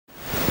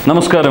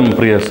നമസ്കാരം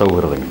പ്രിയ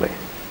സൗഹൃദങ്ങളെ,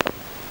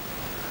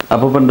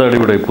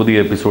 അപ്പൂപ്പന്താടിയുടെ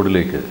പുതിയ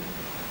എപ്പിസോഡിലേക്ക്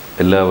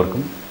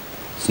എല്ലാവർക്കും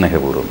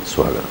സ്നേഹപൂർവ്വം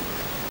സ്വാഗതം.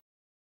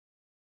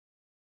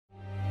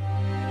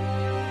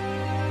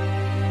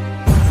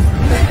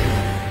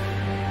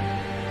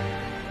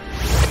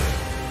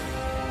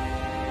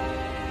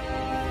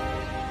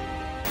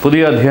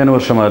 പുതിയ അധ്യയന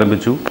വർഷം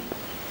ആരംഭിച്ചു.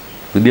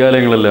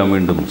 വിദ്യാലയങ്ങളെല്ലാം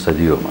വീണ്ടും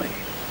സജീവമായി.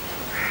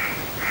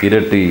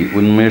 ഇരട്ടി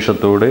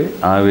ഉന്മേഷത്തോടെ,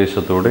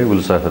 ആവേശത്തോടെ,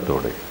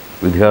 ഉത്സാഹത്തോടെ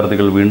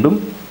വിദ്യാർത്ഥികൾ വീണ്ടും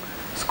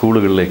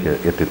സ്കൂളുകളിലേക്ക്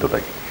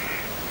എത്തിത്തുടങ്ങി.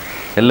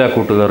 എല്ലാ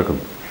കൂട്ടുകാർക്കും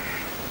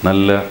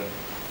നല്ല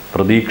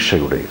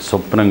പ്രതീക്ഷയുടെ,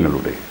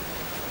 സ്വപ്നങ്ങളുടെ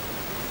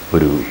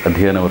ഒരു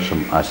അധ്യയന വർഷം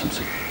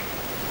ആശംസിക്കും.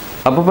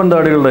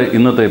 അപ്പൂപ്പന്താടികളുടെ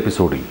ഇന്നത്തെ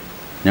എപ്പിസോഡിൽ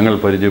ഞങ്ങൾ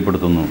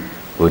പരിചയപ്പെടുത്തുന്നു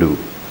ഒരു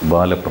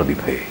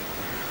ബാലപ്രതിഭയെ.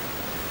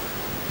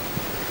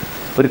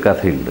 ഒരു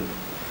കഥയുണ്ട്.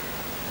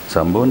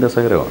 സംഭവം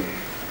രസകരമാണ്.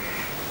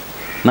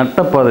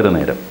 നട്ടപ്പാതിര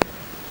നേരം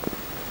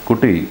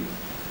കുട്ടി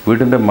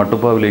വീടിൻ്റെ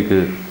മട്ടുപ്പാവിലേക്ക്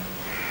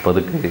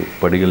പതുക്കെ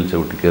പടികൾ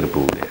ചവിട്ടി കയറി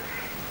പോവുകയാണ്.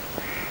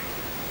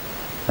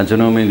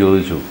 അച്ഛനും അമ്മയും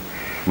ചോദിച്ചു,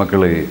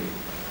 മക്കളെ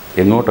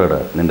എങ്ങോട്ടാടാ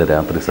നിൻ്റെ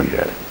രാത്രി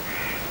സഞ്ചാരം?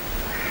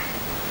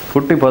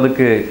 കുട്ടി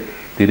പതുക്കെ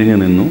തിരിഞ്ഞു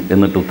നിന്നു.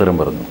 എന്നിട്ട് ഉത്തരം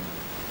പറഞ്ഞു,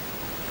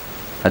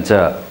 അച്ഛാ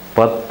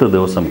 10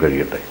 ദിവസം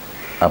കഴിയട്ടെ,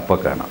 അപ്പം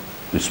കാണാം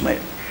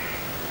വിസ്മയം.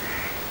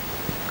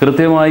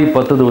 കൃത്യമായി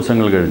 10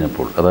 ദിവസങ്ങൾ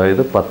കഴിഞ്ഞപ്പോൾ,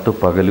 അതായത് 10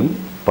 പകലും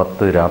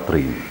 10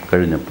 രാത്രിയും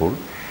കഴിഞ്ഞപ്പോൾ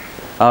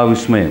ആ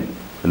വിസ്മയം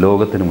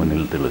ലോകത്തിന്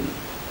മുന്നിൽ തെളിഞ്ഞു.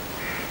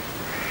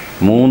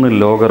 3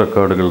 ലോക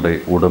റെക്കോർഡുകളുടെ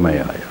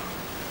ഉടമയായ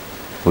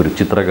ഒരു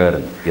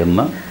ചിത്രകാരൻ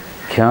എന്ന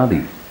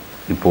ഖ്യാതി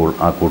ഇപ്പോൾ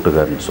ആ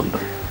കൂട്ടുകാരൻ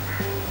സ്വന്തം.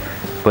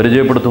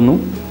 പരിചയപ്പെടുത്തുന്നു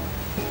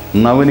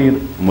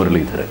നവനീത്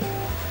മുരളീധരൻ.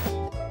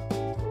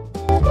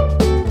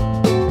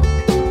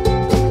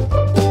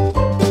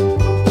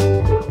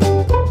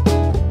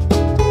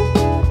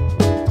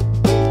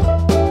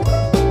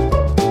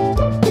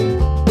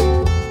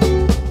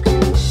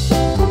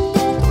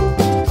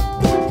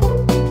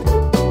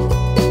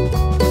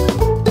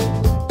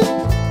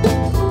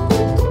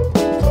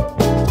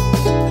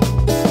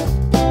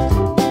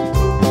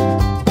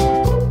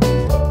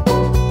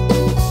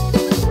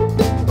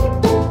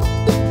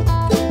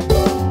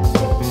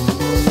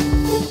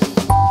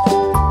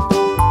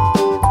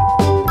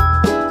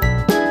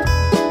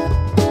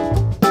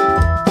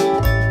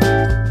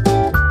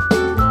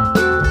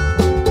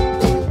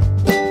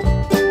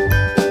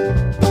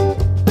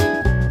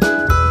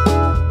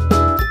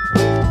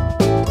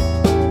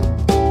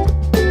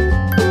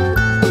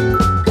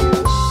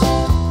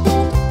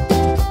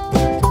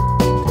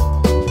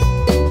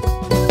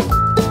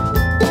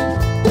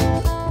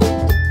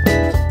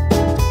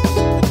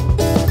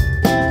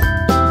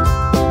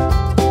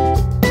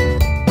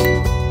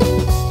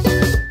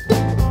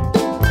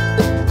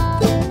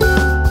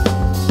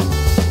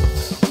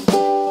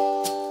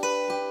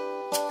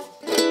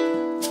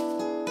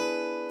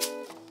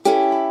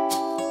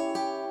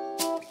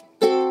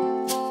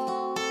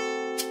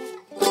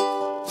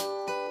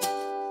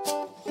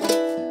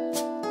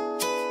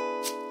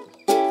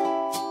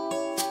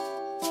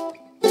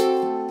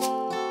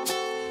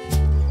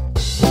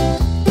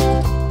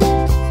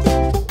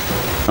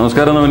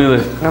 നമസ്കാരം നവനീത്.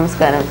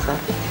 നമസ്കാരം സാർ.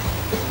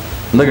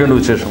 എന്തൊക്കെയുണ്ട്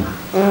വിശേഷം?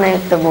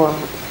 നന്നായിട്ട്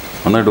പോകുന്നു.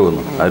 നന്നായിട്ട്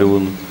പോകുന്നു. ആര്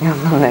പോകുന്നു?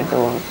 നന്നായിട്ട്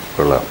പോകുന്നു.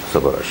 കൊള്ളാം,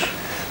 സബാഷ്.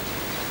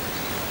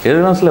 ഏത്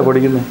ക്ലാസ്സിലാണ്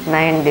പഠിക്കുന്നത്?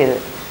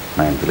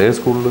 9th. ഏത്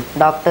സ്കൂളിൽ?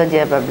 Doctor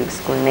J public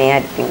school,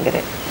 Neyyattinkara.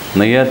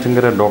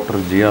 Neyyattinkara doctor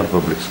GR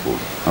public school.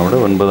 അവിടെ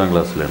 9ാം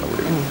ക്ലാസ്സിലാണ്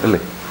പഠിക്കുന്നത്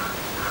അല്ലേ?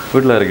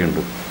 വീട്ടിലാരൊക്കെ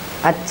ഉണ്ട്?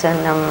 അച്ഛൻ,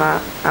 അമ്മ,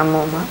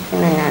 അമ്മൂമ്മ,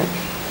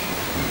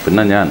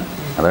 പിന്നെ ഞാൻ.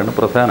 അതാണ്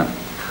പ്രധാനം.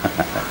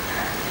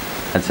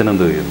 അച്ഛൻ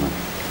എന്ത് ചെയ്യുന്നു?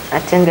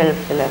 അച്ഛൻ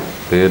ഗൾഫിലാണ്.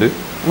 പേര്?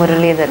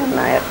 മുരളീധരൻ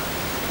നായർ.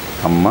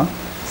 അമ്മ?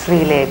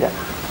 ശ്രീലേഖ.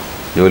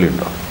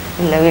 ജോലിയുണ്ടോ?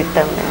 ഇല്ല,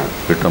 വീട്ടമ്മയാണ്.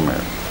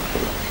 വീട്ടമ്മയാണ്.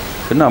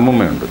 പിന്നെ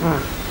അമ്മമ്മയുണ്ട്.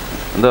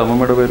 എന്താ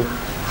അമ്മമ്മയുടെ പേര്?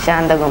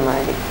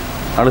 ശാന്തകുമാരി.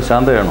 ആള്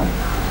ശാന്തയാണോ?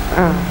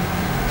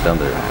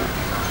 ശാന്തയാണോ?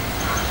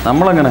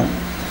 നമ്മളെങ്ങനെ?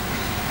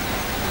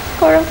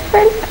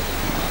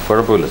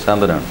 കുഴപ്പമില്ല,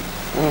 ശാന്തനാണ്.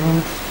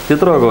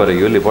 ചിത്രമൊക്കെ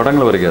വരയ്ക്കും അല്ലേ?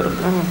 പടങ്ങൾ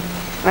വരയ്ക്കാറുണ്ട്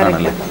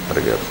ആണല്ലേ?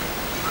 വരയ്ക്കാറുണ്ട്.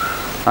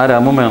 ആരാ?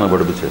 അമ്മമ്മയാണോ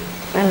പഠിപ്പിച്ചത്?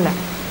 അല്ല.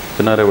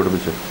 പിന്നെ ആരാ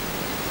പഠിപ്പിച്ചത്?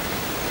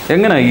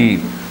 എങ്ങനെ ഈ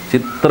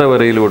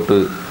ചിത്രവരയിലോട്ട്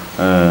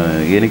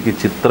എനിക്ക്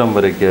ചിത്രം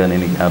വരയ്ക്കാൻ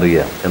എനിക്ക്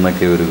അറിയാം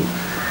എന്നൊക്കെ ഒരു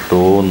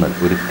തോന്നൽ,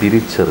 ഒരു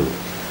തിരിച്ചറിവ്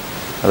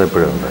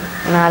അതെപ്പോഴാണ് ഉണ്ടായത്?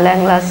 4ാം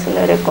ക്ലാസ്സിൽ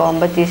ഒരു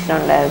കോമ്പറ്റീഷൻ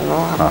ഉണ്ടായിരുന്നു.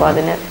 അപ്പോൾ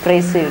അതിന്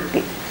പ്രൈസ്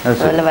കിട്ടി.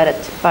 അതുപോലെ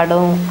വരച്ച്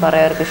പടവും കുറേ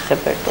പേർക്ക്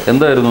ഇഷ്ടപ്പെട്ടു.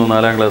 എന്തായിരുന്നു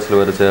 4ാം ക്ലാസ്സിൽ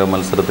വരച്ച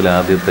മത്സരത്തിലെ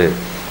ആദ്യത്തെ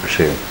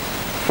വിഷയം?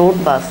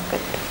 Fruit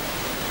basket.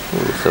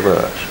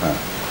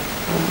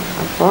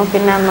 അപ്പോൾ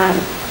പിന്നെ അമ്മ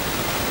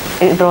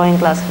ഡ്രോയിങ്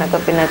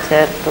ക്ലാസ്സിനൊക്കെ പിന്നെ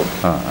ചേർത്തു.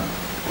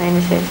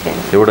 അതിനുശേഷം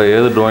ഇവിടെ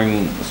ഏത് ഡ്രോയിങ്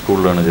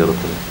സ്കൂളിലാണ്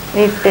ചേർത്തത്?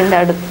 വീട്ടിൻ്റെ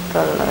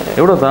അടുത്തുള്ളവർ.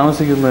 എവിടെ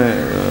താമസിക്കുന്നത്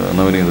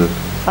നവനീത്?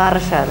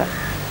 പാറശാല.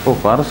 ഓ,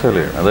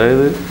 പാറശാലയാണ്.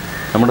 അതായത്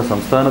നമ്മുടെ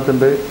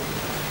സംസ്ഥാനത്തിൻ്റെ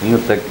ഇങ്ങ്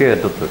തെക്കേ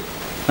അറ്റത്ത്,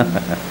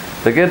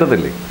 തെക്കേ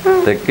അറ്റത്തില്ലേ?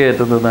 തെക്കേ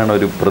അറ്റത്ത് നിന്നാണ്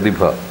ഒരു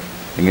പ്രതിഭ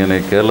ഇങ്ങനെ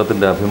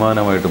കേരളത്തിൻ്റെ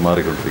അഭിമാനമായിട്ട്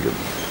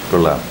മാറിക്കൊണ്ടിരിക്കുന്നു.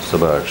 കൊള്ളാം,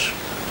 സബാഷ്.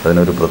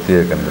 അതിനൊരു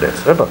പ്രത്യേക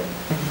കൺഗ്രാറ്റ്സ് കേട്ടോ.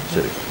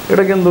 ശരി.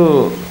 ഇടയ്ക്ക് എന്തോ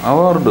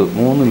അവാർഡ്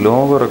 3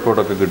 ലോക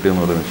റെക്കോർഡൊക്കെ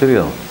കിട്ടിയെന്ന് പറയുന്നത്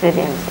ശരിയാണോ?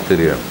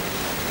 ശരിയാണ്.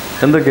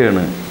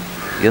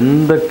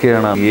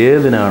 എന്തൊക്കെയാണ്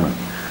ഏതിനാണ്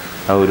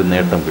ആ ഒരു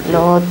നേട്ടം കിട്ടിയത്?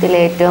 ലോകത്തിലെ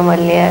ഏറ്റവും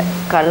വലിയ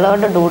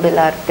coloured doodle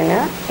ആർട്ടിന്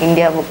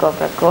India book of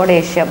record,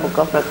 Asia book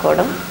of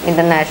റെക്കോർഡും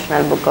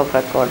ഇന്റർനാഷണൽ ബുക്ക് ഓഫ്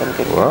റെക്കോർഡും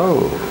കിട്ടി.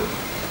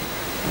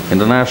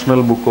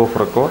 International book of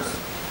records,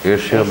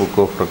 Asia book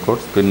of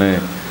records, പിന്നെ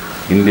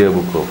ഇന്ത്യ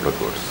ബുക്ക് ഓഫ്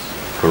റെക്കോർഡ്സ്.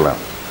 കൊള്ളാം.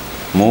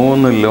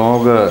 3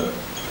 ലോക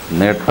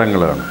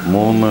നേട്ടങ്ങളാണ്,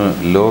 3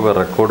 ലോക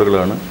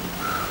റെക്കോർഡുകളാണ്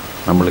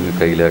നമ്മളിങ്ങ്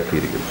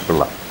കയ്യിലാക്കിയിരിക്കുന്നത്.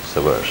 കൊള്ളാം,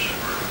 സബാഷ്.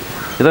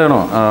 ഇതാണോ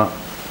ആ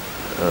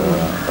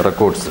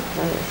റെക്കോർഡ്സ്?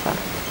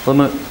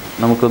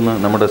 നമുക്കൊന്ന്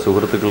നമ്മുടെ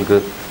സുഹൃത്തുക്കൾക്ക്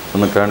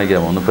ഒന്ന്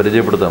കാണിക്കാമോ, ഒന്ന്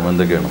പരിചയപ്പെടുത്താമോ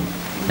എന്തൊക്കെയാണോ?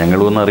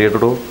 ഞങ്ങളും ഒന്ന്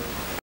അറിയട്ടോ.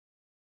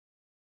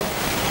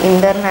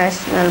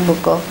 ഇന്റർനാഷണൽ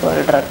ബുക്ക് ഓഫ്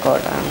വേൾഡ്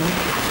റെക്കോർഡാണ്.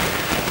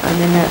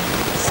 അതിന്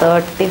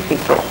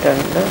സർട്ടിഫിക്കറ്റ്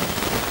ഉണ്ട്,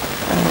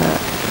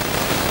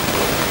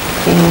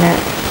 പിന്നെ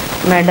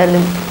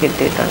മെഡലും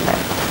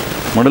കിട്ടിയിട്ടുണ്ടായിരുന്നു.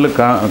 മെഡൽ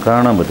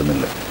കാണാൻ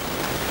പറ്റുന്നില്ല.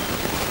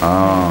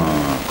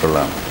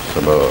 കൊള്ളാം,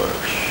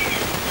 സബാഷ്.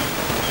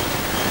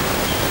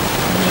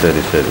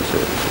 ശരി.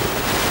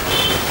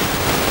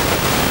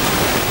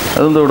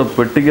 അതെന്താ ഇവിടെ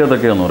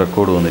പെട്ടിക്കകത്തൊക്കെയാണോ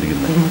റെക്കോർഡ്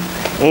വന്നിരിക്കുന്നത്?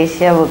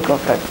 Asia book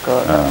of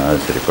record. അത്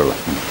ശരി, കൊള്ളാം.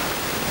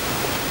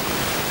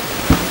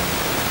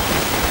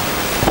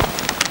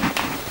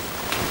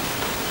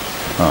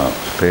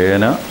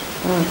 പേന,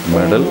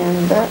 മെഡൽ,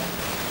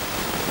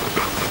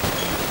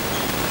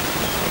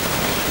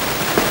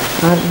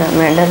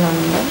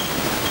 മെഡലുണ്ട്,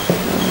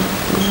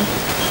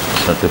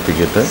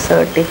 സർട്ടിഫിക്കറ്റ്.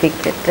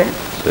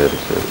 ശരി.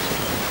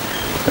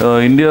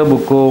 ഇന്ത്യ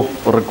ബുക്ക്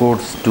ഓഫ്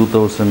റെക്കോർഡ്സ്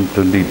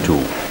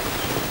 2022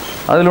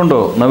 അതിലുണ്ടോ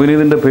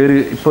നവനീതിന്റെ പേര്?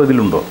 ഇപ്പോൾ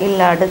ഇതിലുണ്ടോ?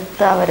 ഇല്ല, അടുത്ത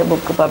അവർ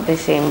ബുക്ക്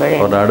പബ്ലിഷ് ചെയ്യുമ്പോഴേ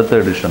അടുത്ത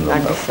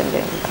എഡിഷനിലുണ്ട്.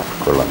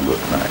 കൊള്ളാം,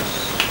 ഗുഡ്, നൈസ്.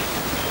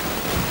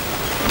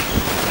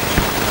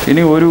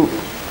 ഇനി ഒരു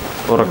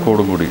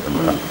റെക്കോർഡും കൂടി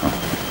ഉണ്ട്.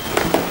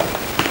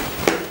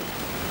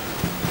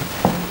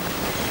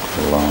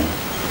 കൊള്ളാം.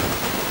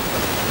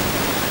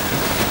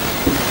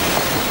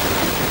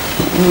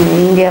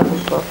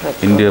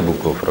 India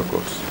book of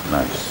records,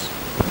 nice.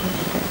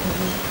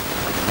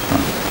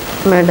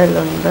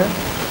 മെഡലുണ്ട്,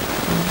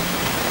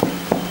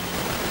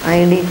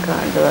 ID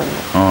card വന്നു.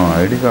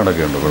 ID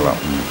കാർഡൊക്കെ ഉണ്ട്. കൊള്ളാം.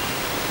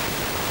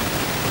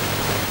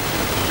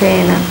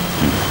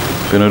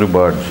 പിന്നെ ഒരു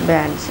badge,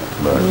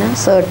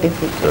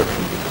 certificate.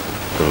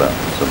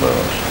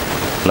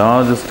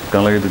 Largest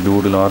colored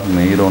doodle art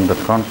made on the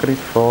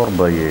concrete floor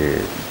by a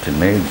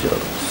teenager.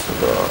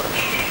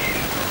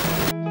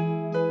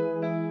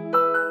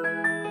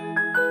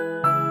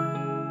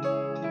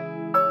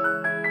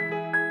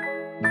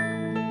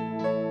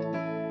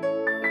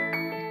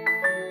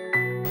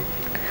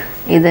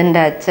 ഇതെൻ്റെ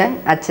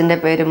അച്ഛൻ്റെ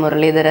പേര്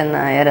മുരളീധരൻ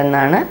നായർ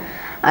എന്നാണ്.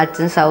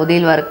 അച്ഛൻ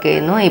സൗദിയിൽ വർക്ക്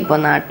ചെയ്യുന്നു, ഇപ്പോൾ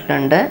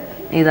നാട്ടിലുണ്ട്.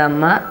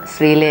 ഇതമ്മ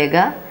ശ്രീലേഖ,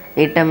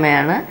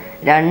 വീട്ടമ്മയാണ്.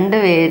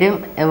 രണ്ടുപേരും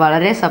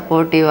വളരെ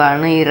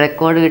സപ്പോർട്ടീവാണ്. ഈ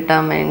റെക്കോർഡ്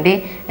കിട്ടാൻ വേണ്ടി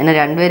എന്നെ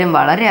രണ്ടുപേരും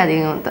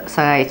വളരെയധികം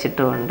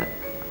സഹായിച്ചിട്ടുമുണ്ട്.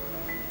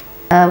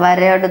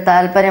 വരയോട്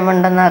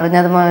താല്പര്യമുണ്ടെന്ന്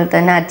അറിഞ്ഞത് മുതൽ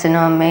തന്നെ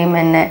അച്ഛനും അമ്മയും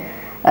എന്നെ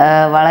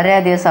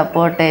വളരെയധികം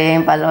സപ്പോർട്ട്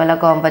ചെയ്യുകയും പല പല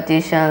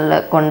കോമ്പറ്റീഷനിൽ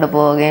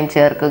കൊണ്ടുപോവുകയും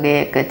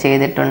ചേർക്കുകയൊക്കെ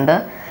ചെയ്തിട്ടുണ്ട്.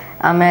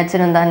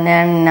 അമ്മയച്ഛനും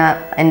തന്നെയാണ്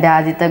എൻ്റെ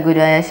ആദ്യത്തെ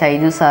ഗുരുവായ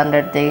ഷൈജു സാറിൻ്റെ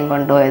അടുത്തേക്കും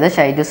കൊണ്ടുപോയത്.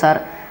 ഷൈജു സാർ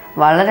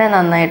വളരെ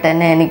നന്നായിട്ട്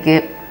തന്നെ എനിക്ക്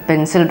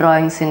പെൻസിൽ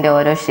ഡ്രോയിങ്സിൻ്റെ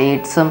ഓരോ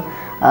ഷെയ്ഡ്സും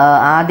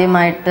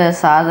ആദ്യമായിട്ട്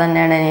സാർ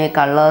തന്നെയാണ് എനിക്ക്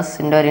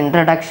കളേഴ്സിൻ്റെ ഒരു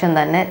ഇൻട്രഡക്ഷൻ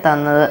തന്നെ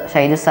തന്നത്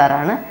ഷൈജു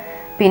സാറാണ്.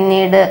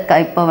 പിന്നീട്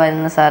ഇപ്പോൾ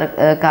വരുന്ന സാർ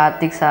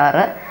കാർത്തിക്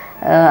സാറ്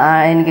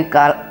എനിക്ക്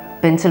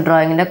പെൻസിൽ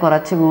ഡ്രോയിങ്ങിൻ്റെ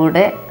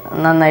കുറച്ചുകൂടെ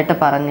നന്നായിട്ട്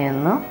പറഞ്ഞു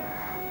തന്നു.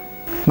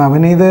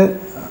 നവനീത്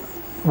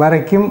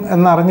വരയ്ക്കും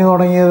എന്നറിഞ്ഞു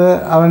തുടങ്ങിയത്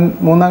അവൻ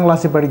 3ാം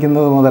ക്ലാസ്സിൽ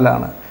പഠിക്കുന്നത്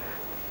മുതലാണ്.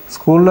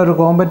 സ്കൂളിലൊരു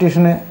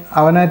കോമ്പറ്റീഷന്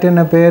അവനായിട്ട്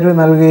തന്നെ പേര്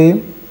നൽകുകയും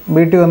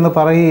വീട്ടിൽ വന്ന്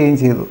പറയുകയും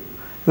ചെയ്തു.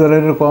 ഇതുപോലെ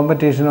ഒരു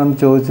കോമ്പറ്റീഷൻ വന്ന്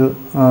ചോദിച്ചു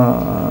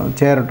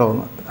ചേരട്ടോ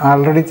എന്ന്.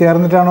 ആൾറെഡി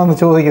ചേർന്നിട്ടാണോ എന്ന്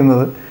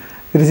ചോദിക്കുന്നത്.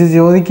 തിരിച്ച്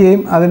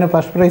ചോദിക്കുകയും അതിന്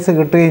ഫസ്റ്റ് പ്രൈസ്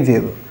കിട്ടുകയും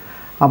ചെയ്തു.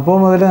 അപ്പോൾ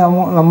മുതൽ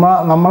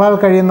നമ്മളാൽ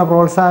കഴിയുന്ന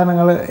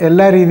പ്രോത്സാഹനങ്ങൾ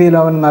എല്ലാ രീതിയിലും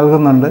അവൻ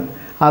നൽകുന്നുണ്ട്.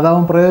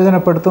 അതവൻ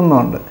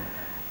പ്രയോജനപ്പെടുത്തുന്നുമുണ്ട്.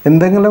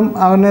 എന്തെങ്കിലും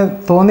അവന്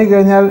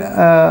തോന്നിക്കഴിഞ്ഞാൽ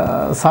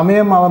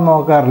സമയം അവൻ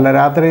നോക്കാറില്ല.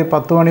 രാത്രി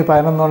 10 മണി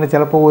 11 മണി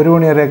ചിലപ്പോൾ 1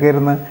 മണി വരെയൊക്കെ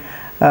ഇരുന്ന്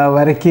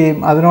വരയ്ക്കുകയും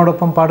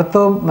അതിനോടൊപ്പം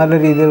പഠിത്തവും നല്ല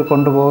രീതിയിൽ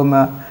കൊണ്ടുപോകുന്ന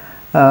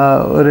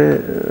ഒരു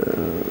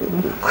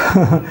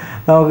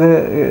നമുക്ക്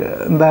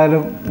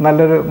എന്തായാലും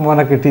നല്ലൊരു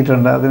മോനെ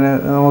കിട്ടിയിട്ടുണ്ട്. അതിന്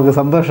നമുക്ക്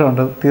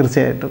സന്തോഷമുണ്ട്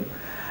തീർച്ചയായിട്ടും.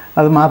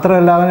 അത്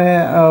മാത്രമല്ല, അവന്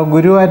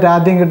ഗുരുവായിട്ട്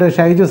ആദ്യം കിട്ടിയ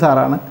ഷൈജു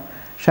സാറാണ്.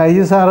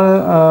 ഷൈജു സാറ്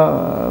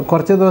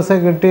കുറച്ച് ദിവസം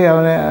കിട്ടി,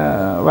 അവന്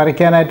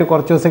വരയ്ക്കാനായിട്ട്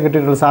കുറച്ച് ദിവസം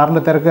കിട്ടിയിട്ടുള്ളൂ.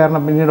 സാറിൻ്റെ തിരക്ക്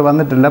കാരണം പിന്നീട്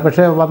വന്നിട്ടില്ല.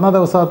 പക്ഷേ വന്ന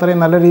ദിവസം അത്രയും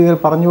നല്ല രീതിയിൽ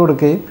പറഞ്ഞു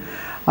കൊടുക്കുകയും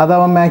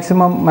അതവൻ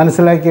മാക്സിമം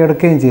മനസ്സിലാക്കി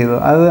എടുക്കുകയും ചെയ്തു.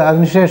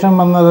 അതിനുശേഷം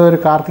വന്നത് ഒരു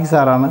കാർത്തിക്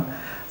സാറാണ്.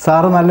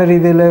 സാറ് നല്ല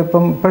രീതിയിൽ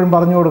ഇപ്പോഴും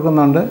പറഞ്ഞു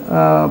കൊടുക്കുന്നുണ്ട്.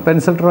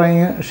 പെൻസിൽ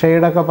ഡ്രോയിങ്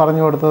ഷെയ്ഡൊക്കെ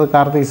പറഞ്ഞു കൊടുത്തത്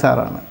കാർത്തിക്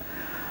സാറാണ്.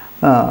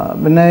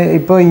 പിന്നെ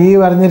ഇപ്പോൾ ഈ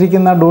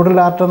വരഞ്ഞിരിക്കുന്ന ഡൂഡിൽ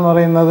ആർട്ട് എന്ന്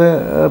പറയുന്നത്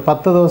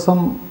 10 ദിവസം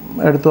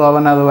എടുത്തു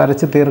അവനത്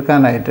വരച്ച്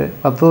തീർക്കാനായിട്ട്.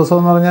 10 ദിവസം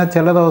എന്ന് പറഞ്ഞാൽ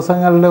ചില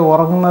ദിവസങ്ങളിൽ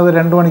ഉറങ്ങുന്നത്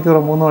 2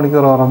 മണിക്കൂറോ 3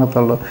 മണിക്കൂറോ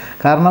ഉറങ്ങത്തുള്ളൂ.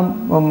 കാരണം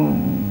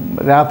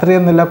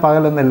രാത്രിയെന്നില്ല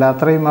പകലെന്നില്ല,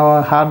 അത്രയും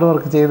ഹാർഡ്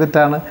വർക്ക്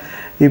ചെയ്തിട്ടാണ്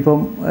ഇപ്പം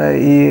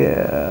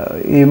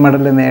ഈ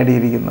മെഡൽ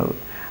നേടിയിരിക്കുന്നത്.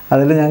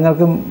 അതിൽ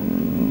ഞങ്ങൾക്കും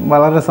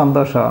വളരെ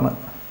സന്തോഷമാണ്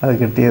അത്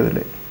കിട്ടിയതിൽ.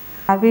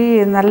 നവി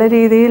നല്ല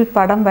രീതിയിൽ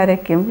പടം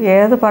വരയ്ക്കും.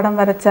 ഏത് പടം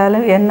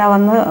വരച്ചാലും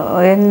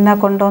എന്നെ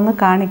കൊണ്ടുവന്ന്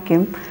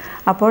കാണിക്കും.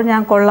 അപ്പോൾ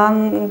ഞാൻ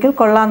കൊള്ളാമെങ്കിൽ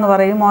കൊള്ളാമെന്ന്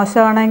പറയും,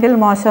 മോശമാണെങ്കിൽ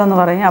മോശമെന്ന്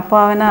പറയും. അപ്പോൾ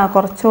അവന്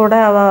കുറച്ചുകൂടെ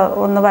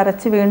ഒന്ന്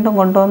വരച്ച് വീണ്ടും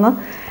കൊണ്ടുവന്ന്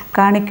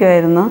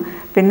കാണിക്കുമായിരുന്നു.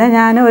 പിന്നെ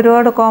ഞാൻ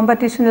ഒരുപാട്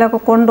കോമ്പറ്റീഷനിലൊക്കെ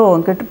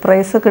കൊണ്ടുപോകും.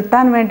 പ്രൈസ്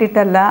കിട്ടാൻ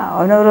വേണ്ടിയിട്ടല്ല,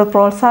 അവനൊരു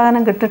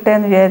പ്രോത്സാഹനം കിട്ടട്ടെ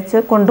എന്ന് വിചാരിച്ച്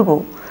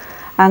കൊണ്ടുപോകും.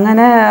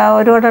 അങ്ങനെ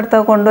ഒരുപാടടുത്ത്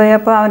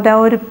കൊണ്ടുപോയപ്പോൾ അവൻ്റെ ആ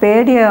ഒരു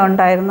പേടി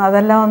ഉണ്ടായിരുന്നു,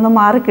 അതെല്ലാം ഒന്ന്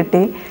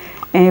മാറിക്കിട്ടി.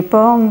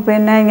 ഇപ്പം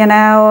പിന്നെ ഇങ്ങനെ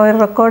ഒരു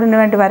റെക്കോർഡിന്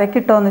വേണ്ടി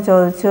വരയ്ക്കിട്ടോ എന്ന്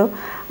ചോദിച്ചു.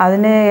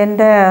 അതിന്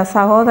എൻ്റെ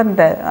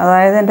സഹോദരൻ്റെ,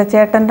 അതായത് എൻ്റെ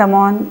ചേട്ടൻ്റെ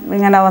മോൻ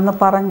ഇങ്ങനെ വന്ന്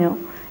പറഞ്ഞു,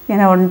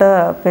 ഇങ്ങനെ ഉണ്ട്,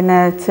 പിന്നെ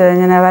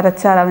ഇങ്ങനെ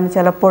വരച്ചാൽ അവന്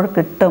ചിലപ്പോൾ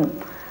കിട്ടും.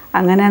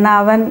 അങ്ങനെയാണ്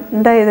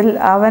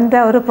അവൻ്റെ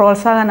ഒരു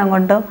പ്രോത്സാഹനം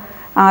കൊണ്ട്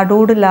ആ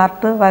ഡൂഡിൽ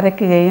ആർട്ട്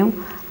വരയ്ക്കുകയും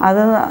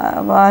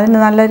അതിന്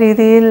നല്ല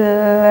രീതിയിൽ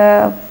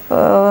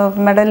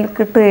മെഡൽ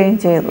കിട്ടുകയും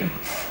ചെയ്തു.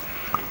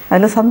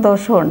 അതിൽ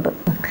സന്തോഷമുണ്ട്.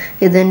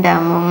 ഇതെൻ്റെ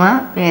അമ്മൂമ്മ,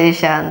 പേര്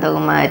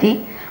ശാന്തകുമാരി.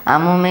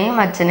 അമ്മൂമ്മയും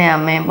അച്ഛനെയും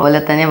അമ്മയും പോലെ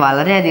തന്നെ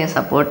വളരെയധികം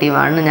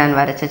സപ്പോർട്ടീവാണ്. ഞാൻ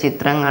വരച്ച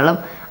ചിത്രങ്ങളും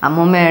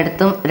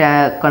അമ്മൂമ്മയടുത്തും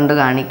കൊണ്ട്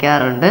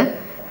കാണിക്കാറുണ്ട്.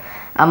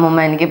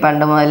 അമ്മൂമ്മ എനിക്ക്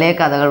പണ്ട് മുതലേ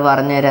കഥകൾ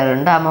പറഞ്ഞു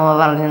തരാറുണ്ട്. അമ്മൂമ്മ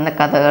പറഞ്ഞിരുന്ന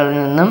കഥകളിൽ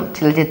നിന്നും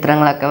ചില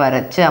ചിത്രങ്ങളൊക്കെ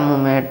വരച്ച്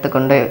അമ്മൂമ്മയടുത്ത്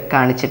കൊണ്ട്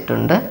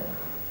കാണിച്ചിട്ടുണ്ട്.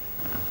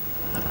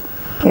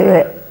 ഇത്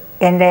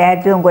എൻ്റെ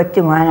ഏറ്റവും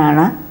കൊച്ചു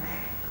മോനാണ്.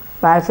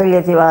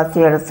 വാത്സല്യത്തിൽ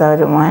വളർത്തിയെടുത്ത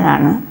ഒരു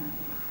മോനാണ്.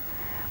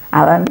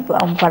 അവൻ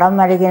പടം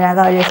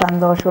വരയ്ക്കുന്നതൊക്കെ വലിയ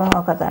സന്തോഷവും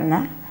ഒക്കെ തന്നെ.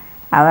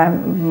 അവൻ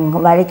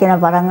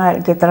വരയ്ക്കുന്ന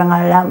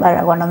ചിത്രങ്ങളെല്ലാം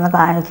കൊണ്ടുവന്ന്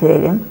കാണിച്ചു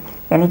തരും.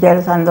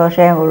 എനിക്കൊരു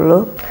സന്തോഷമേ ഉള്ളൂ.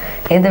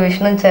 ഇത്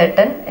വിഷ്ണു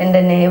ചേട്ടൻ എൻ്റെ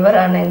നെയ്ബർ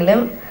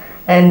ആണെങ്കിലും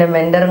എൻ്റെ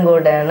മെൻറ്ററും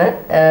കൂടെയാണ്.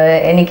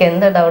 എനിക്ക്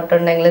എന്ത് ഡൗട്ട്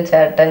ഉണ്ടെങ്കിലും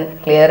ചേട്ടൻ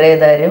ക്ലിയർ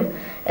ചെയ്ത് തരും.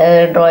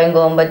 ഡ്രോയിങ്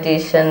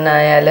കോമ്പറ്റീഷൻ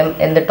ആയാലും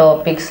എന്ത്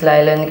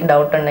ടോപ്പിക്സിലായാലും എനിക്ക്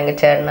ഡൗട്ട് ഉണ്ടെങ്കിൽ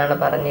ചേട്ടനാണ്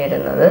പറഞ്ഞു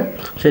തരുന്നത്.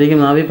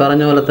 ശരിക്കും നവി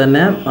പറഞ്ഞ പോലെ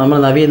തന്നെ നമ്മൾ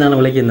നവി എന്നാണ്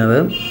വിളിക്കുന്നത്.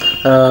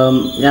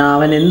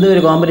 അവൻ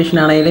എന്തൊരു കോമ്പറ്റീഷൻ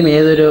ആണെങ്കിലും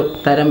ഏതൊരു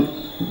തരം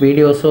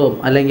വീഡിയോസോ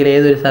അല്ലെങ്കിൽ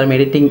ഏതൊരു സ്ഥലം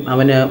എഡിറ്റിംഗ്,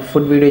 അവന്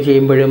ഫുഡ് വീഡിയോ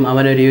ചെയ്യുമ്പോഴും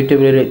അവനൊരു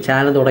യൂട്യൂബിലൊരു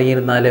ചാനൽ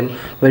തുടങ്ങിയിരുന്നാലും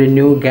ഒരു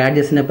ന്യൂ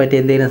ഗാഡ്ജറ്റ്സിനെ പറ്റി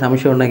എന്തെങ്കിലും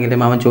സംശയം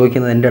ഉണ്ടെങ്കിലും അവൻ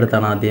ചോദിക്കുന്നത് എൻ്റെ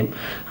അടുത്താണ് ആദ്യം.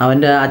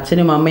 അവൻ്റെ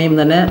അച്ഛനും അമ്മയും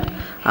തന്നെ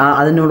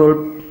അതിനോട്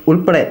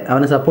ഉൾപ്പെടെ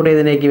അവനെ സപ്പോർട്ട്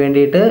ചെയ്തതിനേക്ക്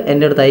വേണ്ടിയിട്ട്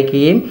എൻ്റെ അടുത്ത്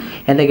അയക്കുകയും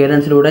എൻ്റെ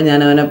ഗൈഡൻസിലൂടെ ഞാൻ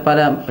അവനെ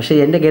പക്ഷേ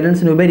എൻ്റെ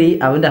ഗൈഡൻസിനുപരി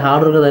അവൻ്റെ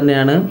ഹാർഡ് വർക്ക്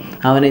തന്നെയാണ്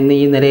അവൻ ഇന്ന്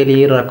ഈ നിലയിൽ ഈ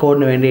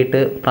റെക്കോർഡിന് വേണ്ടിയിട്ട്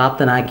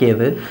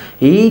പ്രാപ്തനാക്കിയത്.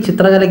 ഈ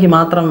ചിത്രകലയ്ക്ക്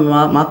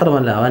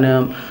മാത്രമല്ല, അവന്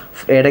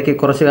ഇടയ്ക്ക്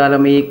കുറച്ച്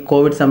കാലം ഈ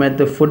കോവിഡ്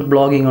സമയത്ത് ഫുഡ്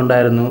ബ്ലോഗിങ്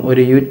ഉണ്ടായിരുന്നു.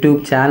 ഒരു യൂട്യൂബ്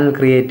ചാനൽ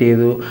ക്രിയേറ്റ്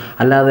ചെയ്തു.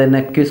 അല്ലാതെ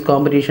തന്നെ ക്വിസ്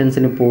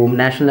കോമ്പറ്റീഷൻസിന് പോവും,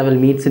 നാഷണൽ ലെവൽ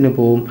മീറ്റ്സിന്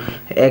പോവും,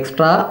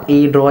 എക്സ്ട്രാ ഈ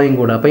ഡ്രോയിങ്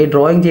കൂടെ. അപ്പോൾ ഈ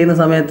ഡ്രോയിങ് ചെയ്യുന്ന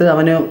സമയത്ത്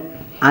അവന്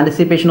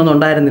ആൻറ്റിസിപ്പേഷനൊന്നും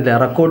ഉണ്ടായിരുന്നില്ല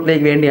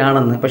റെക്കോർഡിലേക്ക്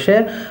വേണ്ടിയാണെന്ന്. പക്ഷേ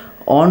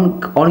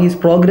ഓൺ ഹിസ്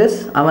പ്രോഗ്രസ്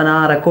അവൻ ആ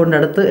റെക്കോർഡിൻ്റെ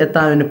അടുത്ത്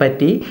എത്താൻ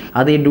പറ്റി.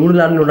 അത് ഈ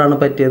ഡൂഡിലാറിലൂടെയാണ്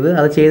പറ്റിയത്.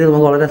 അത് ചെയ്ത്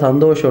നമുക്ക് വളരെ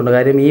സന്തോഷമുണ്ട്.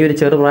 കാര്യം ഈ ഒരു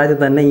ചെറുപ്രായത്തിൽ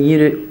തന്നെ ഈ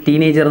ഒരു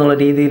ടീനേജർ എന്നുള്ള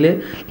രീതിയിൽ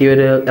ഈ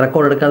ഒരു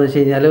റെക്കോർഡ് എടുക്കാമെന്ന്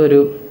വെച്ച് കഴിഞ്ഞാൽ ഒരു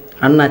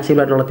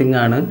അൺഅച്ചീവബിൾ ആയിട്ടുള്ള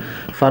തിങ്ങാണ്.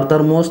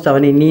 ഫർദർ മോസ്റ്റ്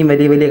അവൻ ഇനിയും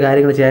വലിയ വലിയ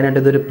കാര്യങ്ങൾ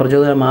ചെയ്യാനായിട്ട് ഇതൊരു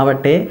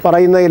പ്രചോദനമാവട്ടെ.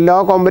 പറയുന്ന എല്ലാ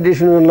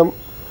കോമ്പറ്റീഷനുകളിലും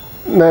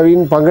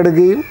നവീൻ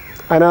പങ്കെടുക്കുകയും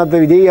അതിനകത്ത്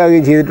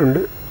വിജയിയാകുകയും ചെയ്തിട്ടുണ്ട്.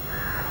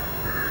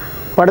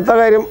 പഠിത്ത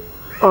കാര്യം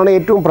ആണ്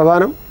ഏറ്റവും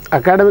പ്രധാനം.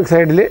 അക്കാഡമിക്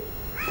സൈഡിൽ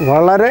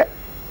വളരെ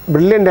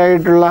ബ്രില്യൻ്റ്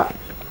ആയിട്ടുള്ള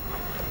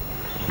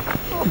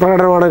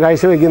പ്രകടനമാണ്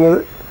കാഴ്ചവെക്കുന്നത്.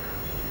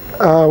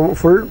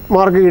 ഫുൾ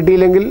മാർക്ക്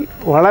കിട്ടിയില്ലെങ്കിൽ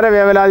വളരെ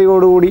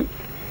വേവലാതിയോടുകൂടി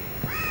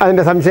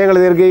അതിൻ്റെ സംശയങ്ങൾ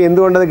തീർക്കുകയും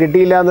എന്തുകൊണ്ടത്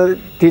കിട്ടിയില്ല എന്ന്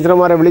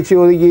ടീച്ചർമാരെ വിളിച്ചു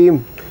ചോദിക്കുകയും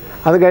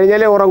അത്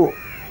കഴിഞ്ഞാലേ ഉറങ്ങും.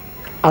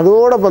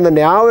 അതോടൊപ്പം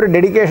തന്നെ ആ ഒരു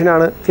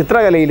ഡെഡിക്കേഷനാണ്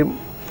ചിത്രകലയിലും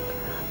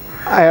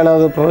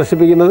അയാളത്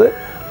പ്രദർശിപ്പിക്കുന്നത്.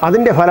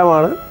 അതിൻ്റെ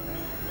ഫലമാണ്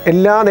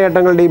എല്ലാ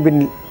നേട്ടങ്ങളുടെയും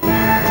പിന്നിൽ.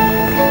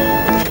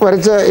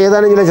 വരച്ച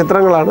ഏതാനും ചില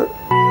ചിത്രങ്ങളാണ്.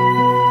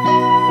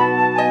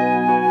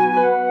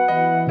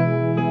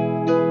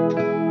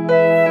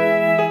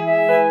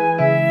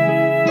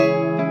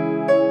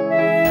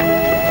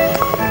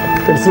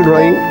 പെൻസിൽ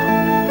ഡ്രോയിങ്,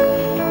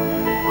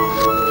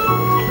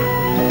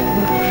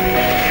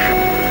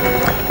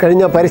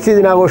 കഴിഞ്ഞ പരിസ്ഥിതി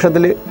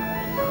ദിനാഘോഷത്തിൽ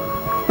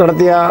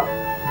നടത്തിയ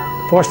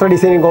പോസ്റ്റർ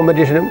ഡിസൈനിങ്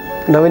കോമ്പറ്റീഷനും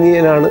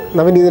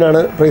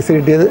നവനീതനാണ് പ്രൈസ്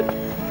കിട്ടിയത്.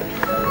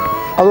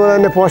 അതുപോലെ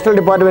തന്നെ പോസ്റ്റൽ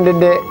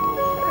ഡിപ്പാർട്ട്മെൻറ്റിൻ്റെ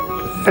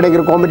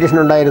ഇടയ്ക്കൊരു കോമ്പറ്റീഷൻ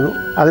ഉണ്ടായിരുന്നു,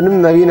 അതിനും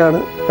നവീനാണ്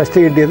ഫസ്റ്റ്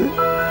കിട്ടിയത്.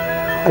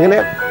 അങ്ങനെ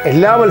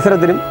എല്ലാ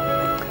മത്സരത്തിലും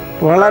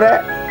വളരെ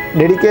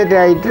ഡെഡിക്കേറ്റഡ്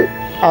ആയിട്ട്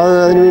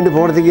അതിനുവേണ്ടി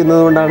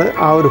പ്രവർത്തിക്കുന്നത് കൊണ്ടാണ്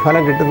ആ ഒരു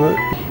ഫലം കിട്ടുന്നത്.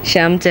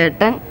 ശ്യാം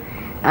ചേട്ടൻ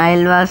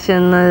അയൽവാസി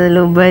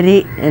എന്നതിലുപരി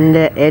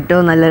എൻ്റെ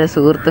ഏറ്റവും നല്ലൊരു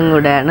സുഹൃത്തും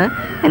കൂടെയാണ്.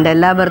 എൻ്റെ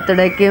എല്ലാ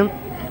ബർത്ത്ഡേക്കും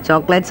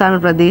ചോക്ലേറ്റ്സാണ്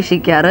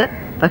പ്രതീക്ഷിക്കാറ്,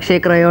 പക്ഷേ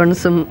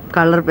ക്രയോൺസും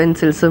കളർ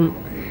പെൻസിൽസും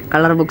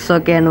കളർ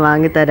ബുക്സൊക്കെയാണ്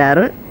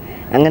വാങ്ങിത്തരാറ്.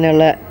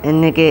 അങ്ങനെയുള്ള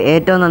എനിക്ക്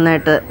ഏറ്റവും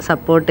നന്നായിട്ട്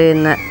സപ്പോർട്ട്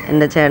ചെയ്യുന്ന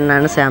എൻ്റെ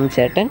ചേട്ടനാണ് ശ്യാം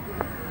ചേട്ടൻ.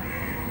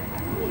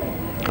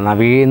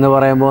 നവി എന്ന്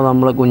പറയുമ്പോൾ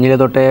നമ്മൾ കുഞ്ഞിലെ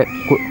തൊട്ടേ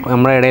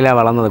നമ്മുടെ ഇടയിലാണ്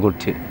വളർന്നത്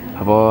കൊച്ച്.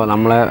 അപ്പോൾ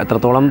നമ്മൾ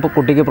എത്രത്തോളം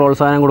കുട്ടിക്ക്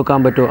പ്രോത്സാഹനം കൊടുക്കാൻ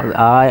പറ്റുമോ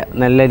ആ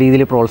നല്ല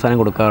രീതിയിൽ പ്രോത്സാഹനം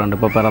കൊടുക്കാറുണ്ട്.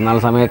 ഇപ്പോൾ പിറന്നാൾ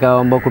സമയമൊക്കെ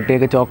ആകുമ്പോൾ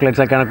കുട്ടികൾക്ക്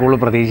ചോക്ലേറ്റ്സൊക്കെയാണ്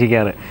കൂടുതൽ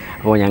പ്രതീക്ഷിക്കാറ്.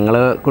 അപ്പോൾ ഞങ്ങൾ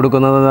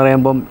കൊടുക്കുന്നതെന്ന്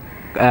പറയുമ്പം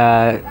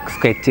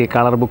സ്കെച്ച്,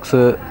 കളർ ബുക്സ്,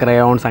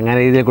 ക്രയോൺസ് അങ്ങനെ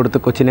രീതിയിൽ കൊടുത്ത്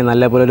കൊച്ചിനെ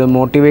നല്ല പോലെ ഒരു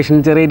മോട്ടിവേഷൻ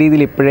ചെറിയ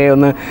രീതിയിൽ ഇപ്പോഴേ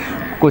ഒന്ന്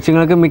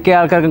കൊച്ചുങ്ങൾക്ക് മിക്ക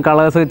ആൾക്കാർക്കും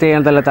കളേഴ്സ്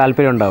ചെയ്യാൻ നല്ല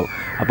താല്പര്യം ഉണ്ടാവും.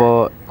 അപ്പോൾ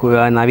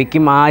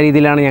നവിക്കും ആ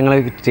രീതിയിലാണ് ഞങ്ങൾ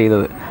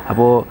ചെയ്തത്.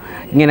 അപ്പോൾ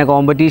ഇങ്ങനെ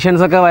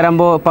കോമ്പറ്റീഷൻസൊക്കെ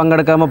വരുമ്പോൾ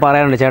പങ്കെടുക്കുമ്പോൾ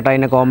പറയാറുണ്ട്, ചേട്ടാ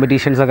ഇന്ന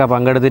കോമ്പറ്റീഷൻസൊക്കെ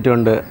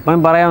പങ്കെടുത്തിട്ടുണ്ട്.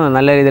 അപ്പം പറയാമെന്ന്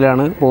നല്ല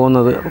രീതിയിലാണ്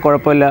പോകുന്നത്,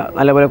 കുഴപ്പമില്ല,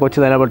 നല്ലപോലെ കൊച്ചു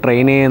നല്ലപോലെ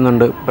ട്രെയിൻ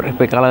ചെയ്യുന്നുണ്ട്,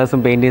 ഇപ്പോൾ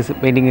കളേഴ്സും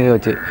പെയിൻറ്റിങ്ങൊക്കെ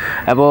വെച്ച്.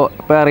 അപ്പോൾ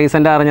ഇപ്പോൾ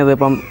റീസെൻ്റ് അറിഞ്ഞത്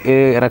ഇപ്പം ഈ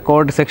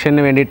റെക്കോർഡ്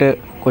സെക്ഷന് വേണ്ടിയിട്ട്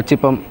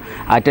കൊച്ചിപ്പം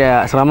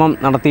ശ്രമം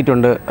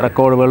നടത്തിയിട്ടുണ്ട്,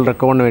 വേൾഡ്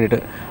റെക്കോർഡിന്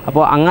വേണ്ടിയിട്ട്.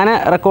 അപ്പോൾ അങ്ങനെ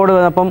റെക്കോർഡ്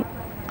വന്നപ്പം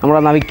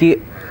നമ്മുടെ നവിക്ക്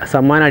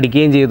സമ്മാനം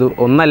അടിക്കുകയും ചെയ്തു.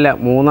 1 അല്ല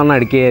 3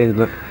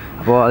 അടിക്കുകയായിരുന്നു.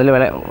 അപ്പോൾ അതിൽ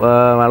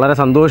വളരെ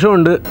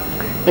സന്തോഷമുണ്ട്.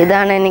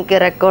 ഇതാണ് എനിക്ക്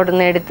record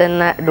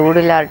നേടിത്തന്ന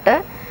doodle art.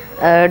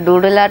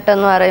 Doodle art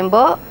എന്ന്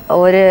പറയുമ്പോൾ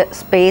ഒരു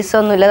സ്പേസ്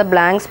ഒന്നും ഇല്ലാതെ,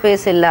 ബ്ലാങ്ക്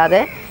സ്പേസ്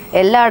ഇല്ലാതെ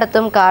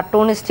എല്ലായിടത്തും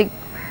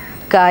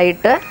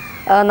കാർട്ടൂണിസ്റ്റിക്കായിട്ട്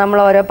നമ്മൾ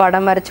ഓരോ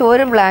പടം വരച്ച്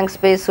ഒരു ബ്ലാങ്ക്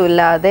സ്പേസും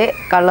ഇല്ലാതെ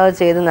കളർ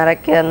ചെയ്ത്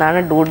നിറയ്ക്കുക എന്നാണ്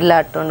ഡൂഡിൽ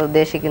ആർട്ട് കൊണ്ട്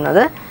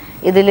ഉദ്ദേശിക്കുന്നത്.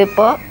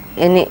 ഇതിലിപ്പോൾ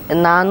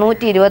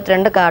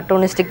 422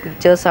 കാർട്ടൂണിസ്റ്റിക്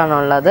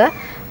പിക്ചേഴ്സാണുള്ളത്.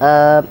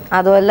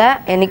 അതുപോലെ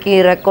എനിക്ക് ഈ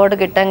റെക്കോർഡ്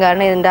കിട്ടാൻ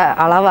കാരണം ഇതിൻ്റെ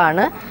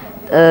അളവാണ്.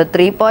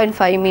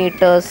 3.5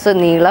 മീറ്റേഴ്സ്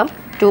നീളം,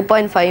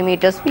 2.5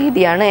 മീറ്റേഴ്സ്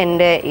വീതിയാണ്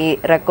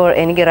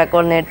എനിക്ക്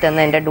റെക്കോർഡ്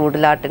നേടിത്തന്ന എൻ്റെ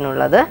ഡൂഡിൽ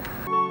ആർട്ടിനുള്ളത്.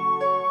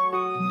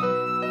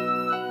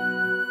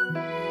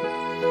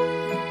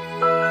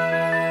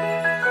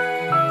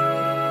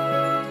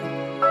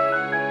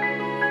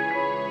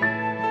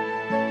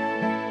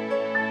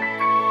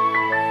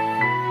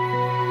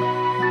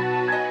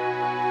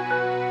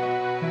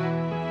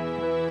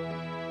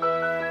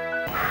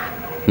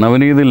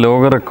 നവനീത്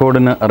ലോക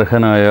റെക്കോർഡിന്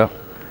അർഹനായ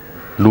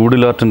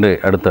ഡൂഡിൽ ആർട്ടിൻ്റെ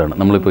അടുത്താണ്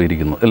നമ്മളിപ്പോൾ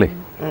ഇരിക്കുന്നത് അല്ലേ?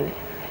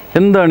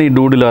 എന്താണ് ഈ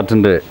ഡൂഡിൽ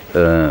ആർട്ടിൻ്റെ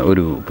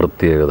ഒരു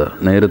പ്രത്യേകത?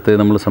 നേരത്തെ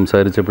നമ്മൾ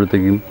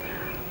സംസാരിച്ചപ്പോഴത്തേക്കും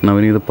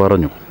നവനീത്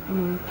പറഞ്ഞു,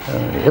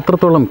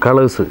 എത്രത്തോളം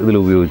കളേഴ്സ് ഇതിൽ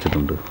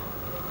ഉപയോഗിച്ചിട്ടുണ്ട്?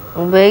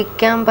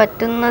 ഉപയോഗിക്കാൻ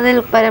പറ്റുന്നതിൽ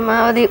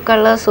പരമാവധി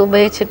കളേഴ്സ്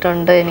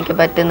ഉപയോഗിച്ചിട്ടുണ്ട് എനിക്ക്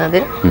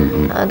പറ്റുന്നതിൽ.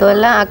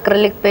 അതുപോലെ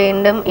അക്രലിക്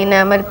പെയിൻറ്റും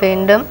ഇനാമൽ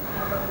പെയിൻറ്റും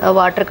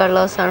വാട്ടർ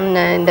കളേഴ്സാണ്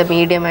ഞാൻ എൻ്റെ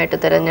മീഡിയമായിട്ട്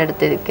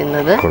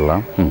തിരഞ്ഞെടുത്തിരിക്കുന്നത്.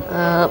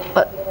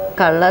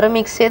 കളർ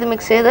മിക്സ്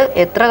ചെയ്ത്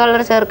എത്ര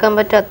കളർ ചേർക്കാൻ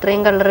പറ്റും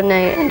അത്രയും കളർ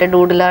ഞാൻ എൻ്റെ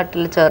ഡൂഡിൽ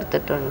ആർട്ടിൽ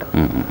ചേർത്തിട്ടുണ്ട്.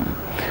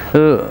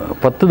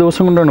 10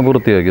 ദിവസം കൊണ്ടാണ്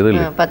പൂർത്തിയാക്കിയത്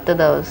അല്ലേ? 10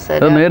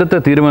 ദിവസം നേരത്തെ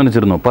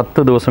തീരുമാനിച്ചിരുന്നു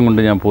 10 ദിവസം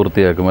കൊണ്ട് ഞാൻ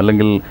പൂർത്തിയാക്കും,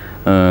 അല്ലെങ്കിൽ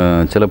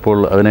ചിലപ്പോൾ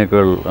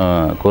അതിനേക്കാൾ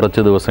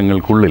കുറച്ച്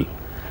ദിവസങ്ങൾക്കുള്ളിൽ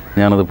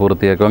ഞാനത്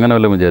പൂർത്തിയാക്കും, അങ്ങനെ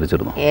വല്ലതും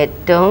വിചാരിച്ചിരുന്നു?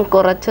 ഏറ്റവും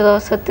കുറച്ച്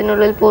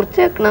ദിവസത്തിനുള്ളിൽ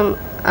പൂർത്തിയാക്കണം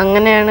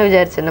അങ്ങനെയാണ്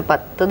വിചാരിച്ചിരുന്നത്.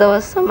 10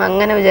 ദിവസം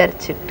അങ്ങനെ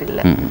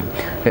വിചാരിച്ചിട്ടില്ല.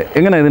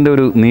 എങ്ങനെ ഇതിൻ്റെ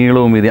ഒരു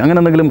നീളവും വീതി അങ്ങനെ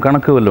എന്തെങ്കിലും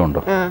കണക്ക് വല്ലതും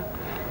ഉണ്ടോ?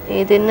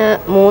 ഇതിന്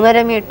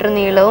 3.5 മീറ്റർ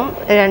നീളവും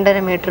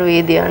 2.5 മീറ്റർ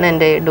വീതിയാണ്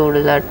എൻ്റെ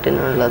ഡൂഡിൽ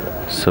ആർട്ടിനുള്ളത്.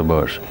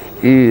 സുഭാഷ്,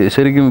 ഈ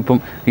ശരിക്കും ഇപ്പം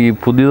ഈ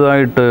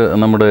പുതിയതായിട്ട്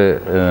നമ്മുടെ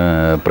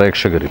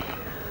പ്രേക്ഷകരിൽ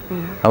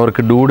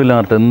അവർക്ക് ഡൂഡിൽ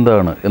ആർട്ട്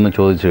എന്താണ് എന്ന്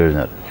ചോദിച്ചു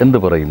കഴിഞ്ഞാൽ എന്ത്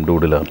പറയും?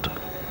 ഡൂഡിൽ ആർട്ട്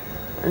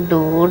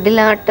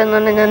എന്ന്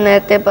പറഞ്ഞാൽ ഞാൻ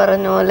നേരത്തെ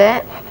പറഞ്ഞ പോലെ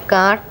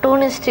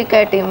കാർട്ടൂണിസ്റ്റിക്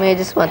ആയിട്ട്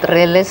ഇമേജസ് മാത്രം,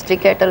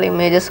 റിയലിസ്റ്റിക് ആയിട്ടുള്ള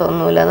ഇമേജസ്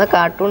ഒന്നുമില്ല, എന്നാൽ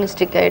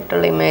കാർട്ടൂണിസ്റ്റിക്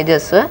ആയിട്ടുള്ള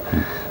ഇമേജസ്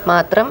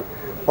മാത്രം,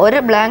 ഒരു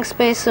ബ്ലാങ്ക്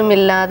സ്പേസും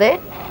ഇല്ലാതെ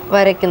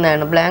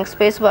വരയ്ക്കുന്നതാണ്. ബ്ലാങ്ക്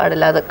സ്പേസ്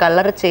പാടില്ല. അത്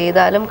കളർ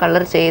ചെയ്താലും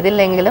കളർ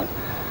ചെയ്തില്ലെങ്കിലും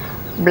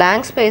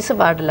ബ്ലാങ്ക് സ്പേസ്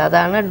പാടില്ല.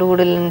 അതാണ്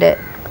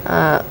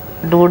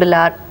ഡൂഡിൽ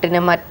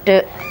ആർട്ടിനെ മറ്റ്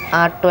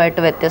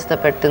ആർട്ടുമായിട്ട്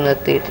വ്യത്യസ്തപ്പെടുത്തി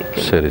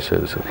നിർത്തിയിട്ടിരിക്കുന്നത്.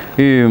 ശരി.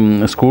 ഈ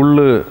സ്കൂളിൽ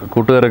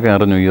കൂട്ടുകാരൊക്കെ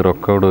അറിഞ്ഞു ഈ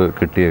റെക്കോർഡ്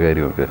കിട്ടിയ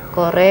കാര്യമൊക്കെ?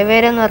 കുറേ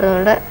പേരെന്ന്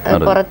പറഞ്ഞുകൊണ്ട്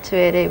കുറച്ച്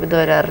പേരെ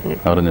ഇതുവരെ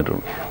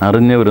അറിഞ്ഞിട്ടുള്ളൂ.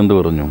 അറിഞ്ഞവരെന്ത്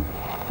പറഞ്ഞു?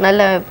 നല്ല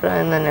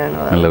അഭിപ്രായം തന്നെയാണ്.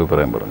 നല്ല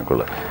അഭിപ്രായം പറഞ്ഞു,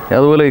 കൊള്ളാം.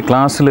 അതുപോലെ ഈ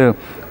ക്ലാസ്സിൽ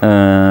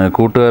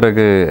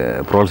കൂട്ടുകാരൊക്കെ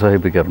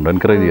പ്രോത്സാഹിപ്പിക്കാറുണ്ടോ,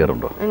 എൻകറേജ്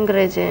ചെയ്യാറുണ്ടോ?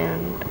 എൻകറേജ്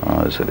ചെയ്യാറുണ്ട്.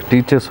 ശരി.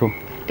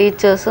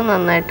 ടീച്ചേഴ്സും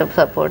നന്നായിട്ട്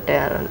സപ്പോർട്ട്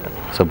ചെയ്യാറുണ്ട്.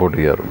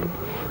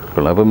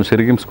 കൊള്ളാം. അപ്പം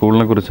ശരിക്കും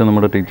സ്കൂളിനെ കുറിച്ചും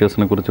നമ്മുടെ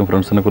ടീച്ചേഴ്സിനെ കുറിച്ചും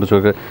ഫ്രണ്ട്സിനെ കുറിച്ചും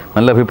ഒക്കെ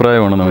നല്ല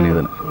അഭിപ്രായമാണ്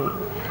നവനീതിന്.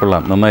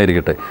 കൊള്ളാം,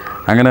 നന്നായിരിക്കട്ടെ.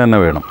 അങ്ങനെ തന്നെ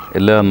വേണം.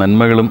 എല്ലാ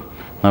നന്മകളും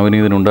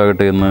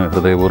നവനീതിനുണ്ടാകട്ടെ എന്ന്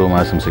ഹൃദയപൂർവ്വം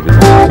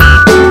ആശംസിക്കുന്നു.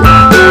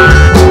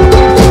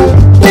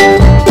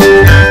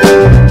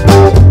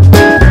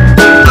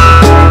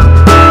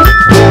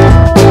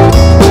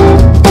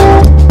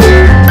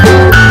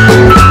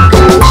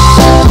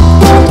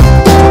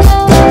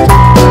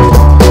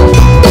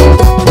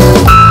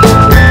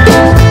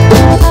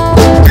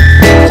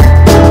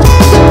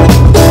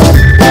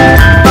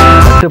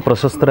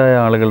 പ്രശസ്തരായ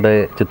ആളുകളുടെ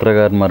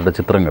ചിത്രകാരന്മാരുടെ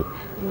ചിത്രങ്ങൾ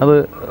അത്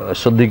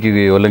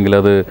ശ്രദ്ധിക്കുകയോ അല്ലെങ്കിൽ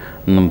അത്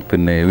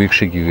പിന്നെ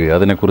വീക്ഷിക്കുകയോ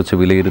അതിനെക്കുറിച്ച്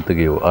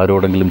വിലയിരുത്തുകയോ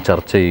ആരോടെങ്കിലും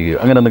ചർച്ച ചെയ്യുകയോ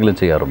അങ്ങനെ എന്തെങ്കിലും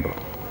ചെയ്യാറുണ്ടോ?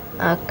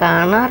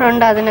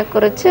 കാണാറുണ്ട്.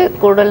 അതിനെക്കുറിച്ച്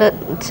കൂടുതൽ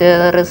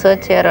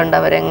റിസർച്ച് ചെയ്യാറുണ്ട്.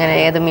 അവരെങ്ങനെ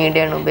ഏത്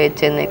മീഡിയമാണ്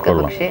ഉപയോഗിച്ചതെന്നൊക്കെ.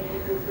 പക്ഷേ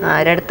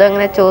ആരടുത്തും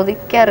അങ്ങനെ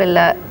ചോദിക്കാറില്ല,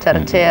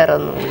 ചർച്ച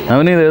ചെയ്യാറൊന്നുമില്ല.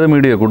 അവനീത് ഏത്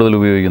മീഡിയ കൂടുതൽ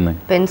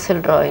ഉപയോഗിക്കുന്നത്? പെൻസിൽ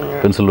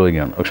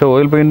ഡ്രോയിങ് ആണ്. പക്ഷേ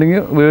ഓയിൽ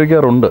പെയിൻറ്റിങ്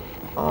ഉപയോഗിക്കാറുണ്ട്.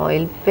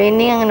 ഓയിൽ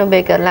പെയിൻറ്റിങ് അങ്ങനെ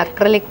ഉപയോഗിക്കാറില്ല.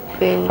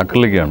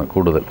 അക്രലിക്കാണ്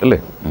കൂടുതൽ അല്ലേ?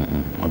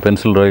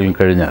 പെൻസിൽ ഡ്രോയിങ്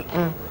കഴിഞ്ഞാൽ.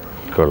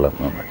 കൊള്ളാം.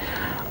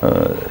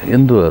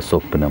 എന്തുവാ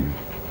സ്വപ്നം?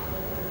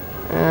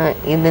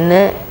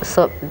 ഇതിന്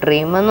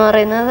ഡ്രീം എന്ന്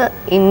പറയുന്നത്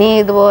ഇനി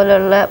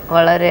ഇതുപോലുള്ള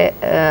വളരെ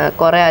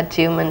കുറേ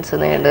അച്ചീവ്മെൻറ്റ്സ്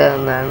നേടുക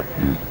എന്നാണ്.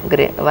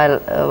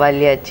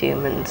 വലിയ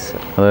അച്ചീവ്മെൻറ്റ്സ്,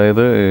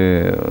 അതായത്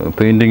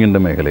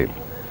പെയിൻറ്റിങ്ങിൻ്റെ മേഖലയിൽ.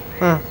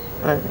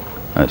 അതെ.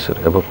 ശരി.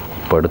 അപ്പോൾ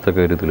പഠിത്ത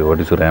കാര്യത്തിൽ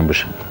what is your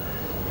ambition?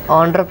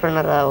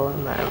 Entrepreneur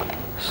ആവുമെന്നാണ്.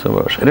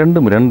 സബാഷ്.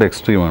 രണ്ട്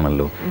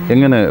എക്സ്ട്രീമാണല്ലോ.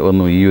 എങ്ങനെ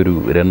വന്നു ഈ ഒരു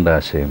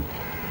രണ്ടാശയം?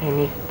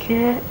 എനിക്ക്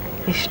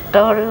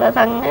ഇഷ്ടമുള്ളത്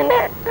അങ്ങനെ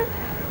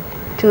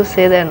ചൂസ്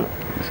ചെയ്താണ്.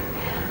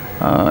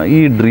 ഈ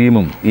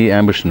ഡ്രീമും ഈ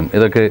ആംബിഷനും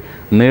ഇതൊക്കെ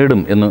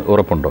നേടും എന്ന്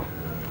ഉറപ്പുണ്ടോ?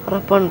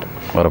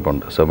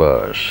 ഉറപ്പുണ്ട്.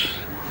 സബാഷ്.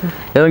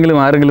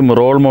 ആരെങ്കിലും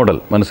റോൾ മോഡൽ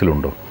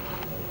മനസ്സിലുണ്ടോ?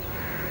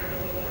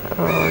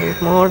 റോൾ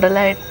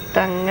മോഡലായിട്ട്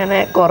അങ്ങനെ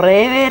കുറേ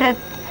പേര്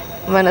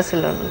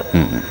മനസ്സിലുണ്ട്.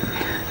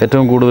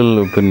 ഏറ്റവും കൂടുതൽ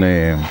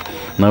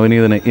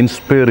നവനീതനെ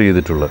ഇൻസ്പയർ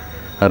ചെയ്തിട്ടുള്ള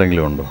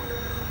ആരെങ്കിലും ഉണ്ടോ?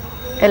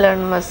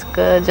 എലോൺ മസ്ക്,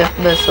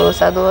 ജെഫ്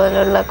ബെസോസ്,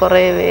 അതുപോലുള്ള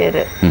കുറേ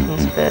പേര്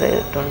ഇൻസ്പയർ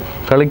ചെയ്തിട്ടുണ്ട്.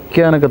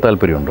 കളിക്കാനൊക്കെ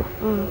താല്പര്യമുണ്ടോ?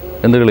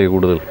 എന്ത് കളി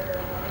കൂടുതൽ?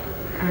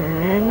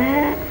 അങ്ങനെ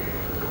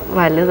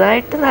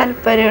വലുതായിട്ട്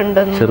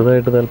താല്പര്യമുണ്ടെന്ന്.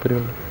 ചെറുതായിട്ട്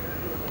താല്പര്യമുണ്ട്.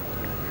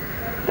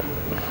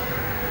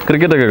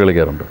 ക്രിക്കറ്റൊക്കെ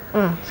കളിക്കാറുണ്ടോ?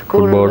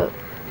 ഫുട്ബോൾ?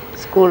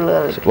 സ്കൂളിൽ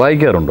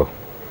വായിക്കാറുണ്ടോ?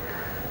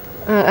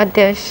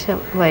 അത്യാവശ്യം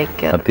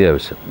വായിക്കാം.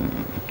 അത്യാവശ്യം.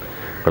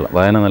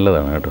 വായന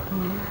നല്ലതാണ് കേട്ടോ.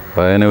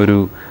 വായന ഒരു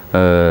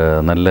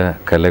നല്ല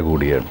കല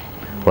കൂടിയാണ്.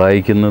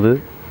 വായിക്കുന്നത്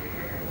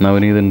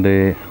നവനീതിൻ്റെ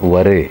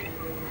വരയെ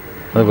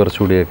അത്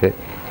കുറച്ചുകൂടിയൊക്കെ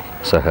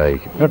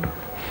സഹായിക്കും കേട്ടോ.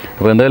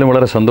 അപ്പോൾ എന്തായാലും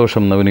വളരെ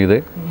സന്തോഷം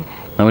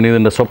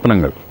നവനീതിൻ്റെ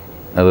സ്വപ്നങ്ങൾ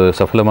അത്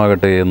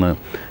സഫലമാകട്ടെ എന്ന്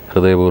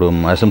ഹൃദയപൂർവ്വം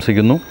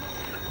ആശംസിക്കുന്നു.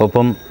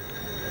 ഒപ്പം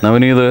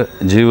നവനീത്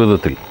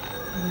ജീവിതത്തിൽ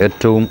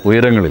ഏറ്റവും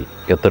ഉയരങ്ങളിൽ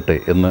എത്തട്ടെ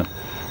എന്ന്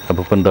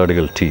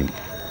അപ്പൂപ്പൻതാടികൾ ടീം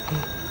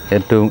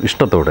ഏറ്റവും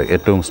ഇഷ്ടത്തോടെ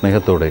ഏറ്റവും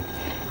സ്നേഹത്തോടെ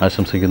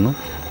ആശംസിക്കുന്നു.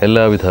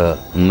 എല്ലാവിധ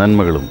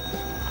നന്മകളും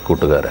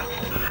കൂട്ടുകാരാ.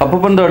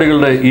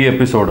 അപ്പൂപ്പൻതാടികളുടെ ഈ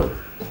എപ്പിസോഡ്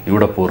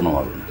ഇവിടെ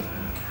പൂർണ്ണമാകുന്നു.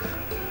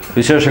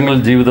 വിശേഷങ്ങൾ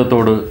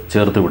ജീവിതത്തോട്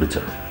ചേർത്ത് പിടിച്ച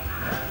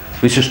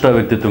വിശിഷ്ട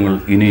വ്യക്തിത്വങ്ങൾ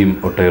ഇനിയും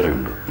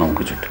ഒട്ടേറെയുണ്ട്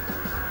നമുക്ക് ചുറ്റും.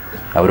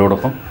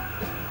 അവരോടൊപ്പം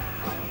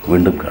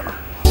വീണ്ടും കാണാം.